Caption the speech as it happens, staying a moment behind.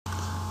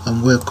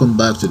And welcome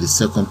back to the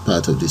second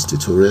part of this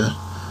tutorial.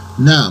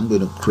 Now I'm going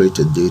to create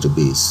a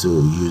database, so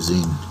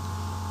using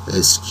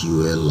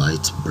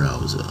SQLite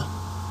browser.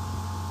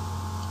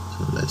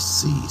 So let's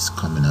see, it's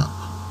coming up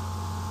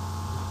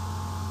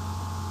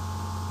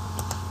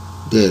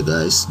there,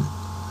 guys.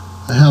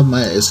 I have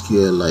my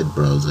SQLite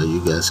browser.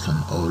 You guys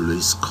can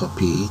always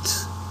copy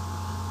it.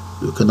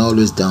 You can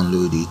always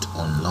download it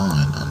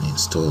online and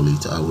install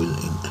it. I will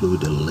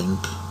include a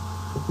link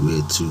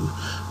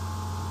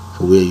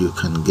where you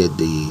can get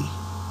the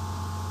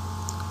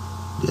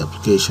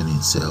application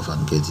itself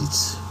and get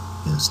it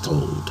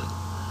installed.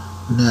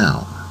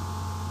 Now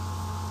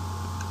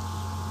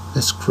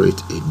let's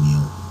create a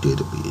new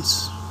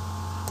database.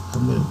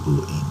 I'm going to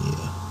go in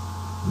here,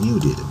 new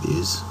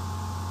database.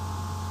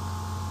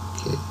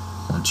 Okay,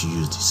 I want to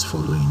use these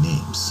following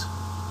names,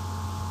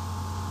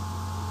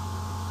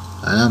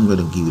 and I'm going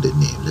to give it a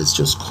name. Let's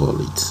just call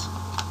it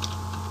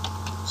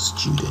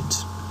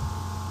student.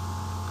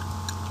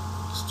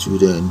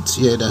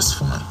 Yeah, that's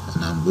fine.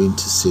 And I'm going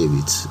to save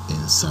it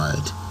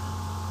inside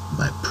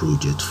my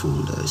project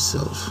folder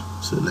itself.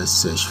 So let's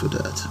search for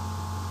that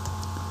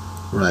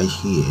right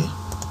here.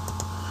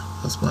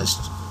 That's my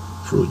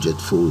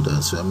project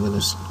folder, so I'm going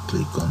to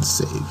click on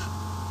save.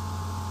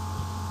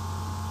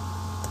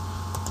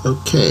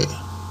 Okay,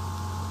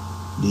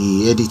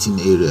 the editing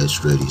area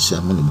is ready, so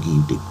I'm going to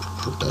give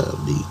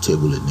the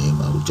table a name.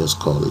 I will just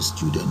call it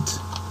student.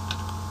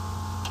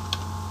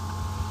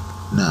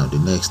 Now the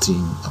next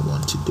thing I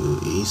want to do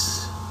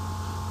is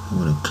I'm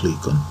going to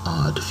click on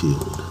add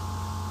field.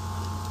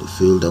 The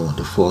field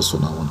the first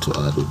one I want to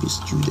add will be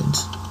student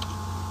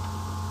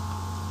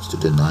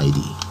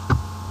ID,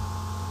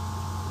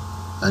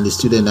 and the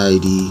student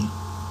ID,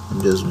 I'm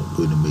just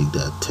going to make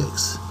that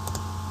text,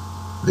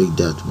 make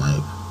that my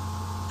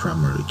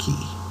primary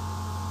key.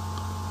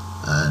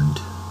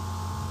 And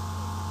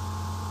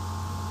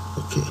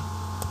okay,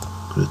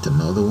 create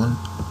another one.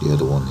 The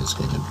other one is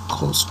going to be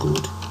course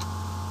code,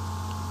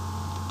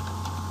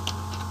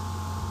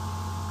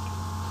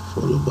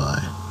 followed by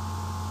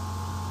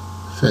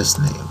first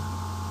name.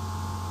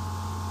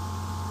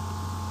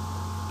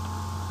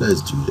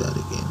 Let's do that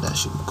again. That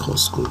should be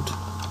course code,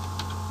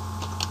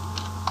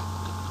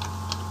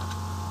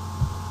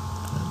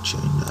 and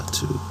change that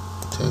to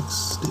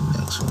text. The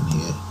next one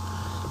here,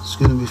 it's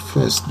going to be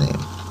first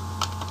name.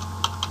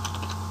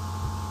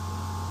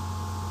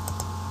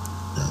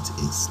 That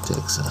is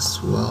text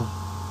as well.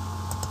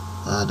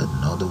 Add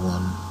another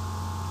one.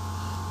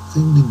 I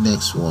think the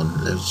next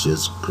one, let's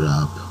just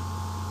grab,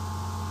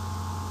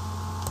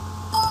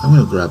 I'm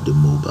going to grab the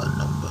mobile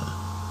number.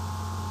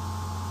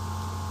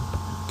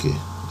 Okay,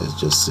 let's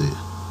just say,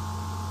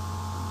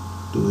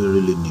 do we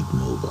really need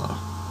mobile?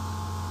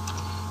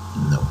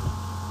 No.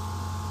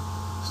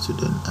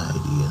 Student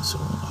ID and so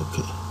on.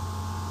 Okay,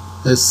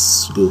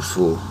 let's go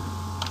for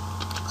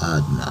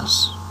add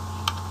mass,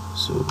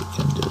 so we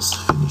can just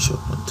finish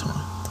up on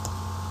time.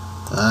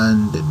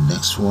 And the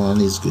next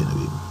one is going to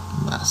be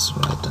mass,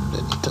 right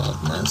underneath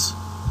add mass.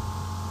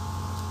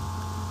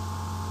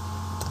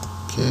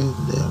 Okay,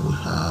 then we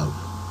have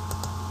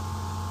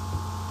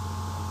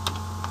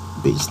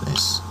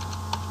business,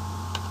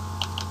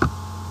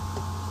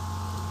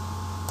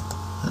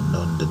 and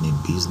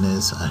underneath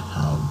business I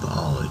have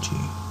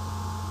biology.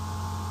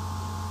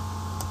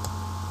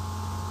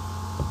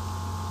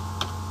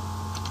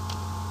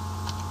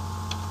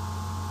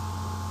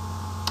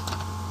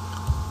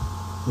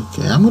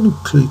 Okay, I'm going to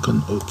click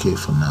on OK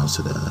for now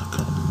so that I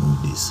can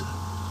move this.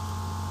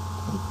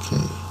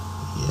 Okay,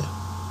 yeah.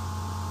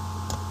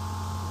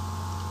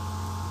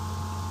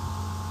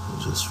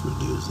 Just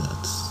reduce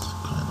that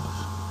kind of.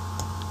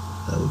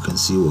 We can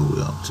see what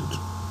we have to do.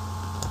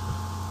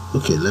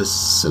 Okay, let's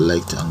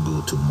select and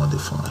go to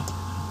modify.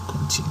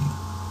 Continue.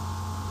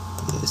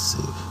 Yes,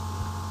 save.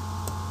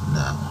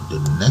 Now the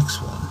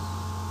next one.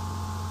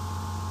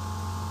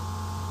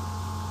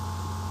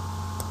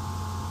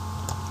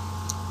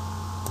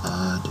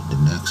 The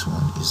next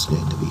one is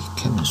going to be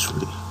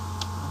chemistry.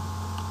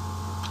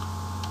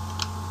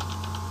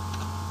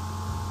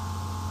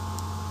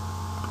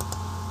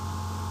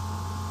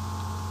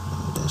 No,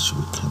 that should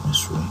be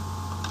chemistry.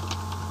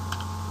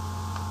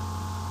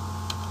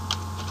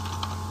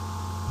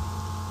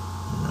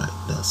 Right,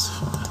 that's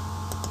fine.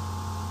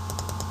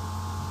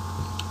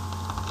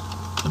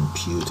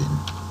 Computing.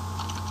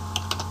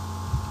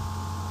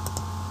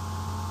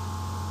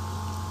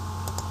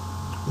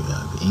 We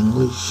have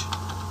English.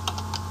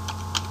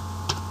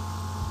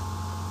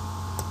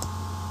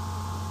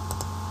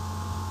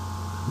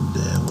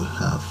 Then we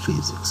have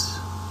physics.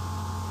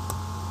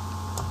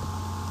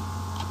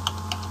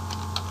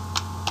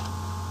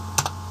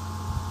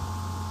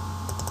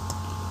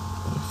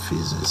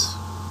 Physics.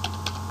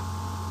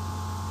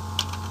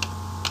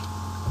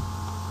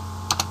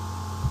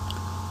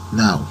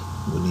 Now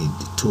we need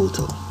the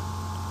total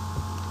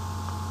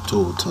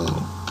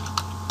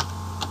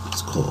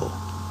score.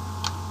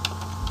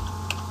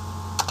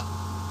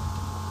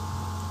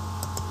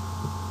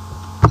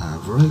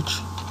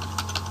 Average.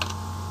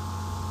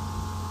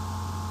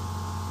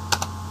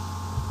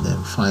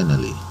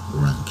 finally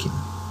ranking.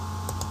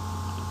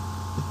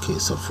 In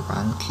case of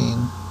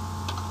ranking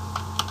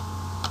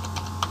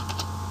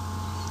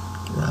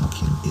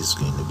is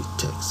going to be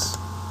text.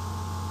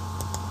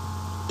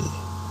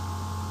 There.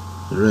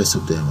 The rest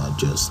of them are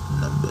just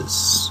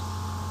numbers.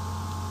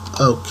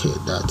 Okay,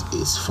 that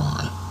is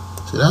fine.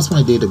 So that's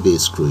my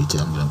database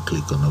created. I'm going to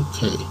click on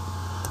OK,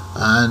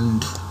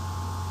 and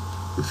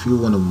if you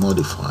want to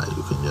modify,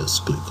 you can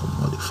just click on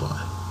modify,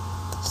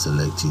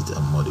 select it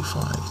and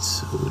modify it.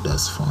 So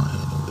that's fine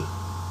anyway.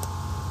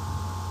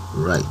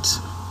 Right,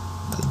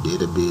 my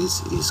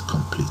database is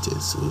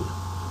completed, so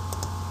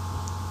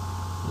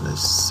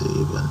let's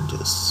save and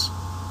just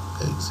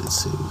exit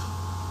save.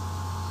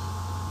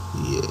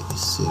 Yeah,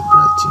 it's saved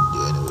right in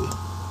there anyway.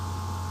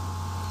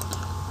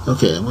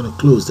 Okay, I'm going to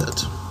close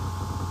that.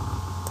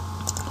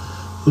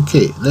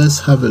 Okay, let's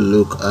have a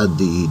look at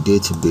the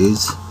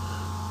database.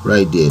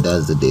 Right there,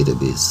 that's the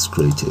database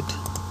created,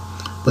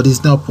 but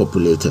it's not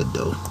populated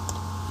though.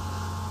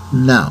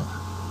 Now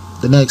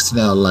the next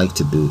thing I'd like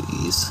to do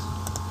is,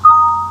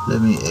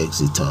 let me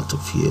exit out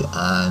of here,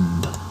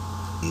 and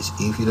is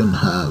if you don't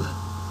have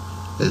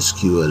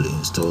SQL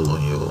installed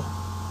on your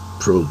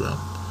program,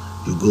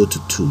 you go to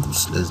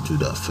tools. Let's do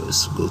that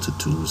first. Go to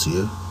tools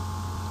here,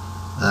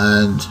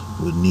 and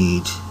we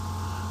need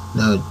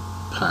now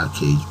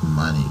package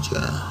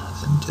manager,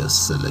 and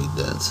just select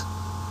that.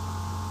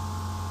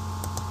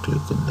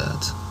 Click on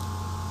that.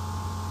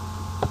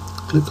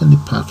 Click on the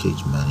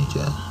package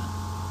manager.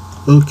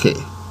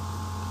 Okay,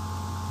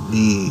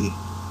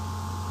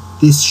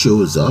 this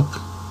shows up.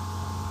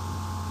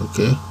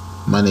 Okay,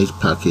 manage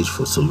package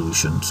for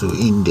solution. So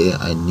in there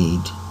I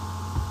need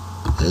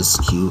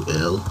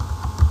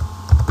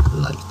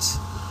SQLite.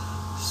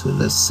 So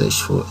let's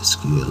search for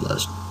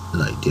SQLite.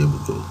 There we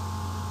go.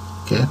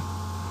 Okay,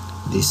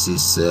 this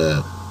is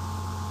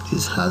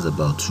this has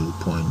about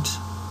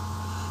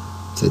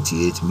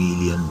 2.38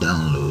 million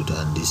download,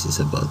 and this is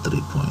about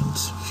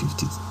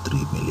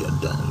 3.53 million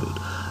download.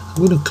 I'm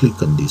going to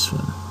click on this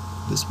one.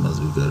 This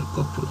must be very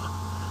popular.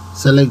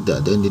 Select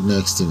that. Then the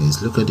next thing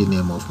is, look at the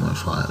name of my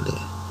file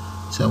there.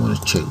 So I'm going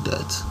to check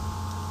that.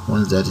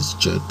 Once that is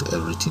checked,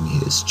 everything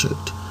here is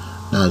checked.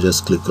 Now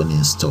just click on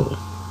install.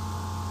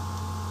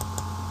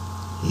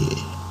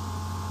 Yeah,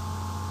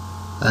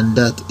 and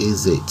that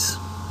is it.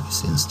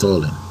 It's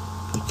installing.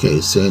 Okay,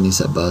 saying it's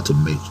about to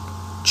make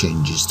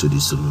changes to the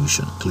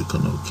solution. Click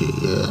on OK.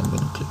 Yeah, I'm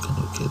going to click on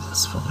OK.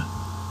 That's fine.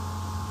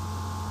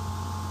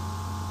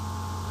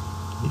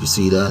 You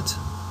see that?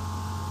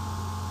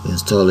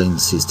 Installing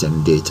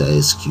system data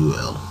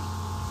SQL.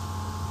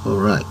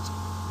 Alright.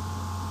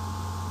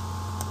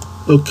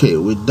 Okay,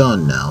 we're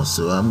done now.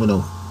 So I'm going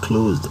to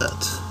close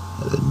that.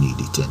 I don't need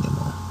it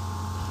anymore.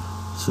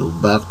 So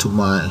back to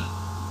my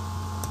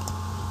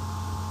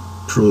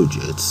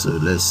project. So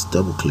let's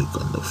double click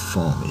on the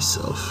form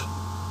itself.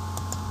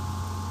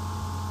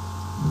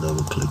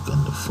 Double click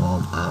on the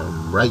form,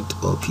 and right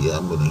up here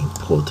I'm going to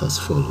import as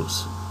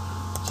follows.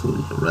 So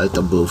right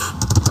above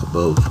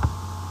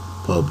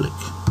public,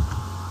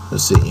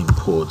 let's say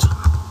import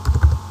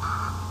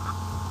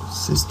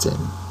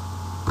system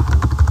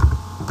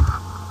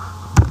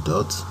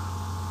dot,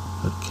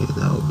 okay,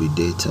 that will be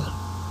data,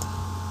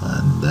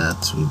 and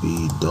that will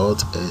be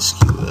dot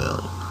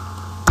SQLite.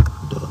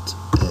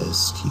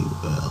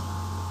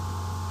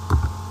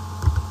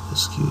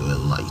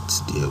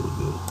 There we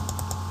go.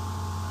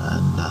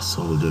 And that's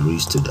all there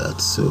is to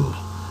that. So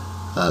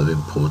I've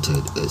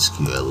imported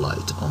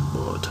SQLite on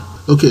board.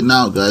 Okay,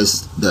 now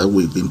guys that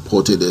we've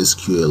imported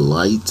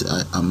SQLite,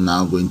 I am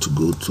now going to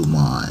go to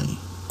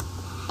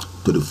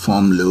the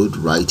form load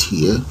right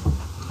here.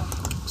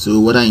 So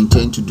what I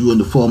intend to do on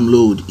the form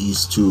load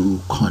is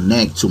to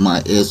connect to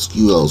my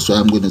SQL. So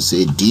I'm going to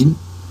say dim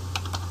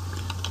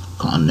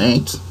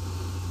connect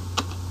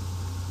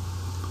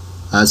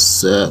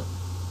as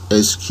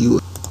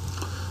SQL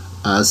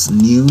as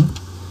new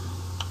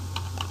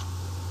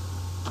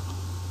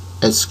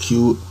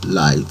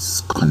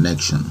SQLite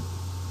connection.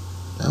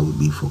 That would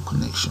be for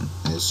connection.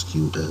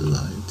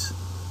 SQLite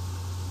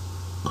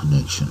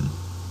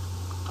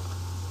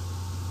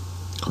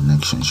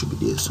connection should be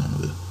there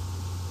somewhere.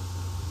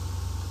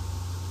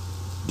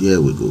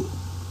 There we go.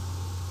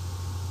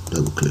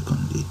 Double click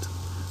on it.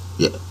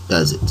 Yeah,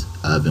 that's it.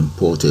 I've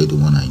imported the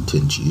one I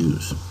intend to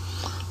use.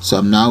 So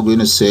I'm now going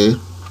to say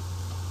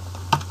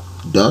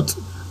dot,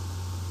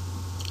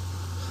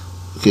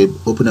 okay,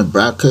 open a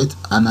bracket,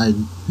 and I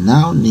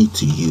now need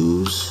to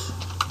use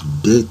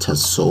data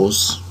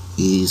source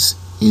is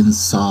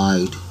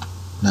inside.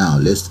 Now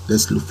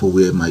let's look for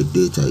where my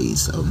data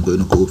is. I'm going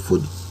to go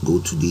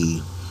to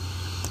the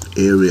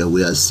area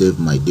where I saved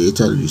my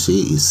data. You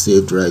see it's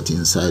saved right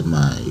inside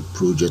my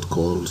project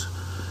called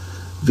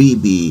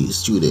VB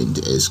student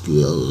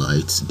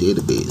SQLite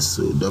database.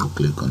 So double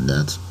click on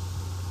that,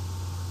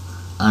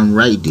 and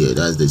right there,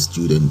 that's the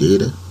student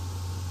data.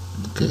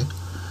 Okay,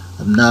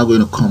 I'm now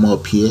going to come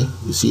up here.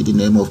 You see the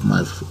name of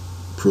my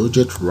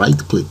project, right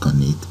click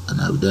on it,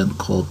 and I will then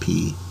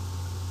copy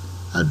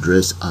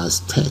address as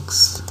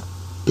text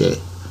there.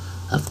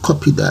 I've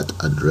copied that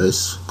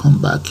address,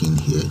 come back in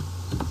here,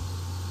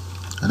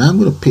 and I'm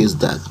going to paste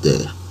that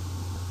there.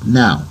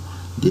 Now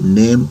the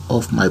name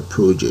of my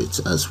project,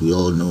 as we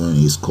all know,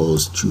 is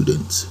called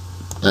students.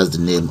 That's the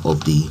name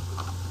of the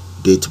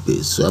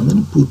database. So I'm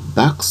going to put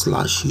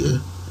backslash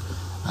here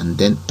and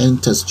then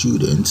enter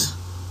students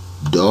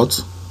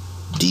dot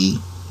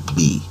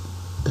db.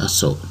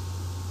 That's all.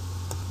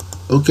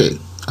 Okay,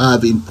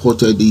 I've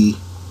imported the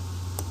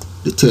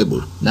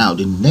table. Now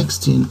the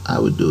next thing I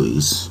will do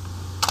is,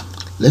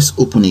 let's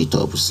open it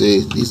up.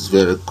 Say this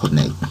very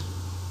connect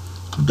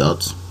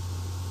dot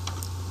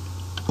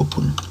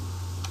open,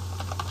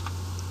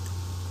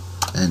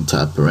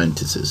 enter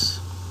parentheses.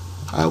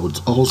 I would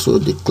also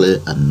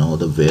declare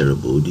another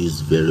variable. This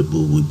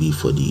variable will be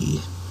for the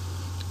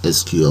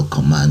SQL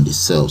command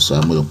itself, so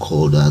I'm going to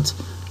call that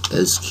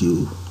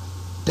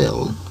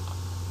SQL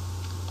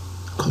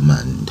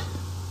command.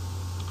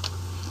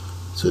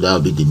 So that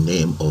will be the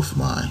name of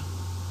my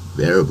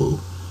variable.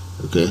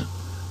 Okay,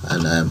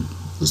 and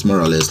it's more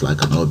or less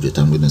like an object.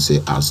 I'm going to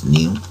say as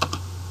new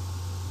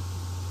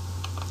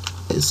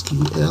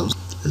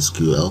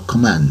SQL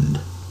command.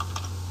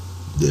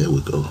 There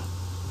we go.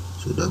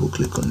 So double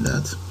click on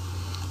that,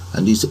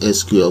 and this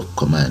SQL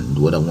command,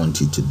 what I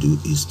want it to do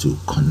is to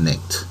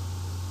connect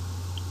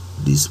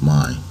this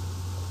my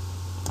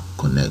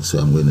connect. So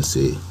I'm going to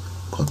say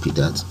copy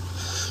that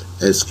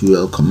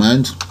SQL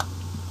command,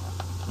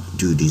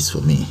 do this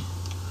for me,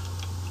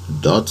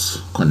 dot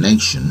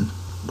connection,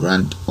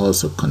 grant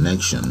also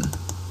connection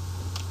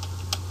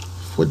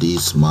for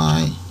this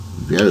my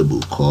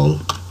variable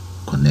called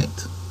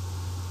connect.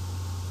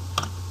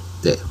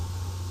 There,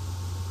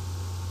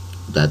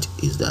 that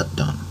is that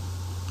done.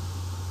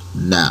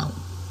 Now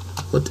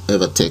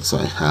whatever text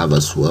I have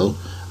as well,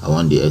 I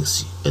want the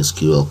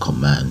SQL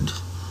command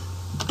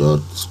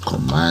dot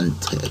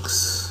command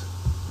text,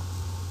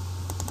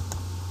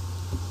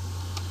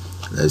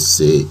 let's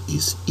say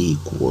is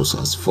equals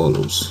as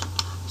follows: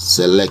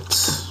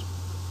 select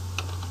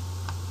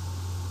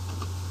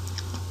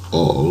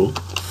all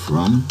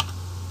from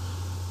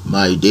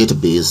my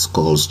database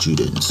called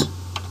students.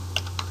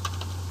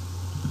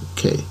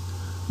 Okay,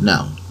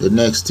 now the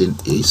next thing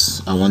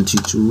is I want you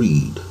to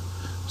read,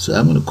 so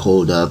I'm going to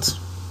call that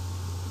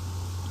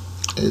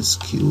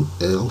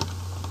SQL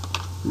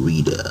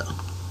reader.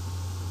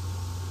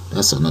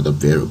 That's another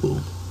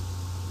variable,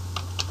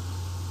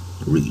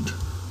 read.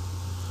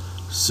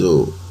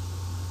 So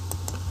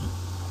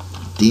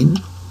dim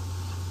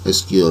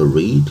SQL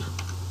read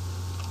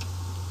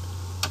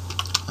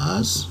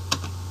as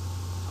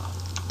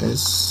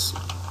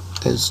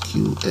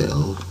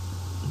SQL,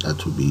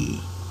 that will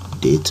be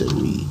data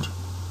read.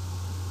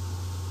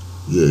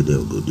 Yeah, there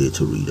we go,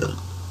 data reader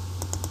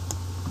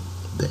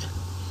there.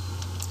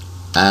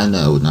 And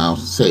I will now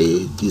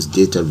say this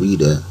data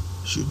reader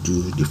should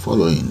do the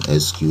following: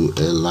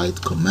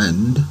 SQLite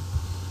command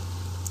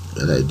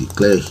that I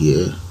declare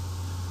here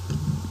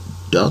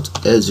dot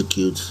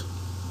execute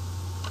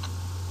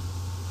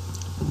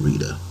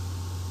reader.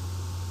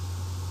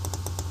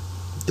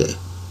 There.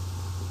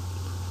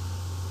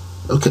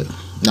 Okay,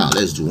 now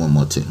let's do one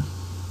more thing.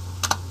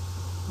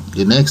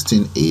 The next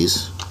thing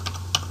is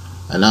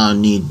I now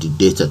need the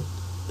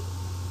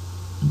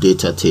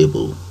data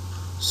table.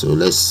 So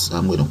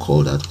I'm going to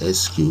call that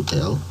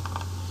SQL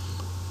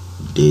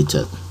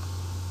data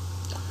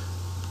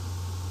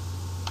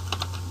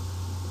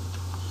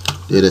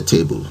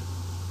table.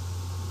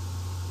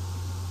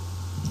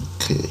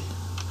 Okay,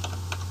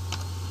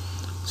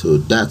 so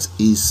that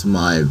is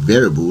my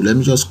variable. Let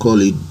me just call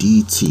it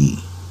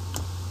DT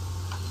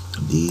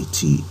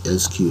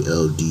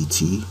SQL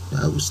DT.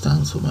 That will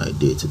stand for my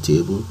data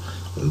table.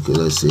 Okay,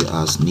 let's say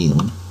as new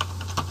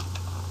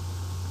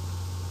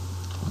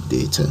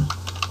data,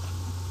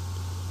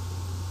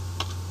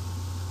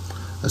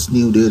 as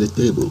new data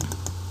table.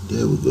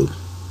 There we go,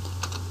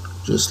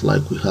 just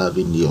like we have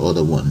in the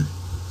other one.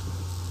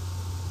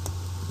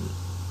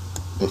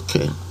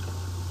 Okay,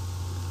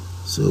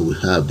 so we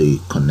have the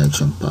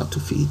connection part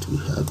of it, we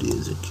have the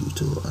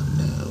executor, and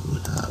now we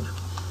have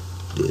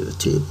data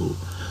table.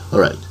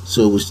 Alright,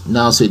 so we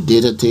now say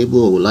data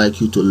table. I would like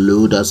you to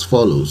load as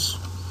follows.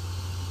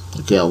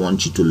 Okay, I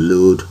want you to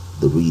load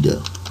the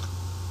reader.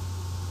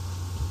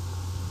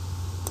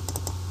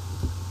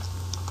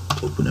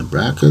 Open a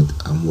bracket,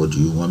 and what do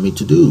you want me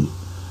to do?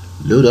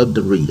 Load up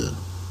the reader.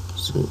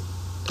 So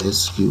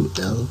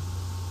SQL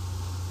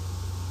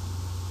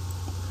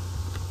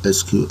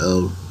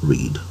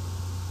read.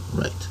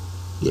 Right,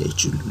 yeah, it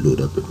should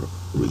load up the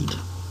read.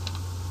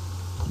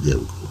 There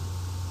we go.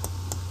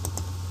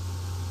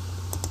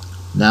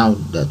 Now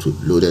that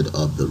we've loaded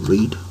up the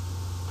read,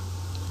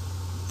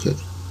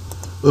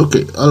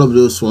 okay, all of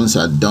those ones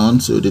are done.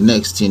 So the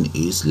next thing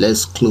is,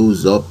 let's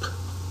close up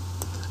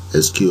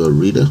SQL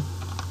reader.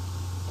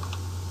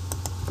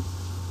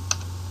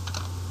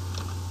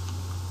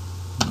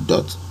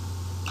 Dot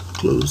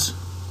close,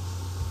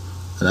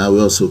 and I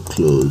will also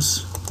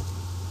close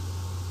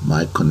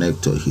my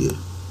connector here.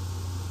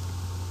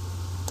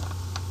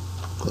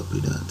 Copy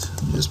that,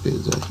 just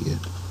paste that here.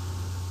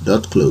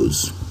 Dot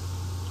close.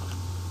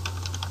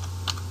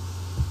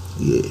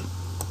 here.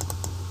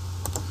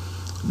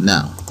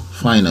 Now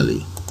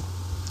finally,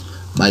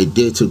 my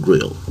data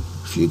grill,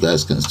 if you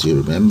guys can still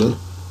remember,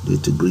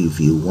 data grill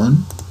view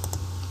 1,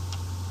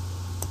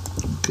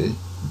 okay,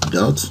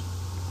 dot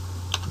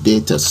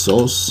data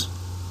source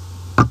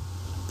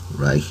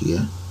right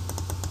here,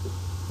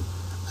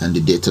 and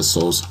the data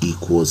source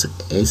equals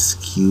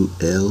SQLite,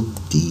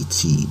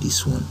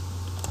 this one,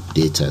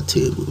 data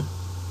table,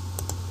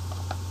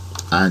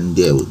 and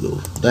there we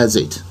go. That's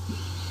it.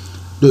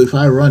 Though if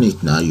I run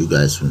it now, you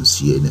guys won't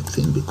see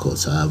anything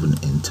because I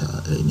haven't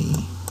entered any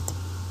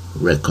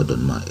record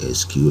on my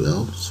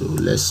SQL. So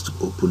let's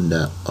open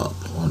that up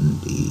on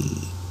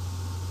the,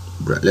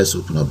 let's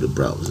open up the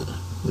browser.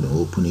 I'm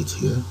gonna open it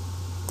here.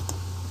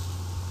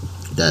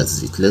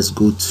 That's it. Let's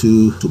go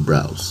to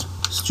browse,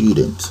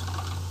 student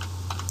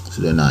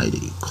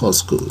ID,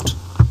 course code,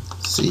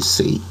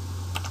 CC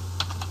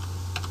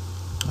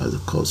as a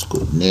course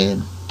code,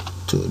 name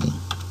Tony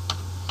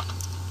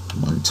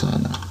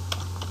Montana,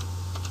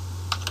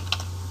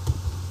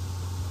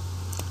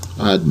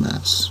 add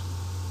mass,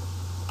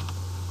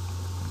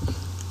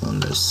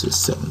 let's say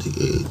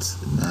 78,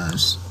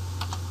 mass,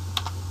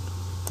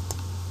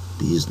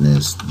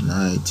 business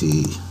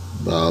 90,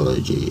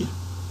 biology,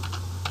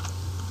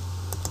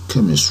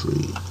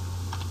 chemistry,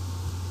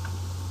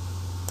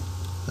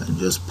 and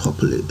just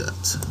populate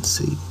that and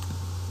say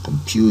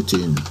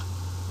computing,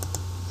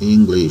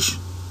 English,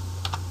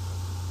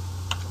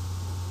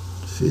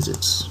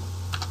 physics.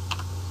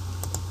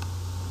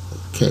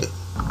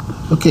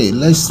 Okay,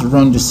 let's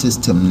run the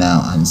system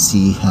now and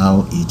see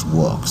how it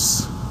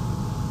works.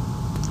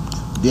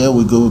 There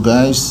we go,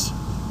 guys.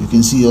 You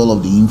can see all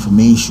of the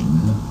information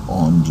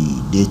on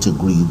the data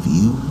grid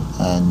view,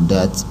 and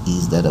that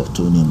is that of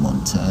Tony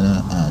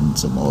Montana and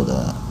some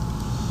other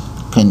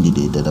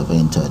candidate that have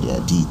entered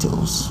their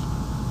details.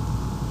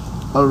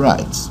 All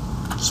right,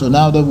 so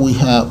now that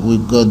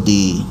we've got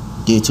the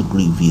data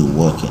grid view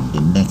working,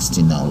 the next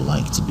thing I would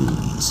like to do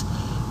is,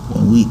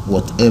 when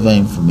whatever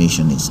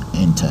information is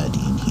entered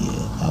in here,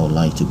 I would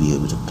like to be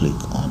able to click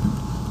on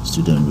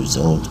student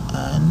result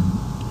and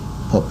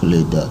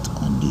populate that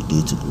on the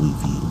data grid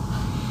view,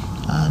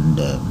 and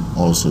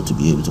also to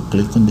be able to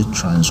click on the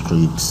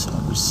transcripts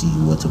and receive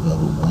whatever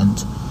we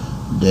want,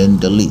 then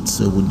delete.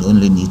 So we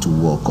only need to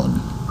work on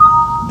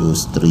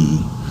those 3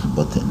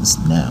 buttons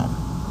now.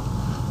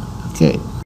 Okay,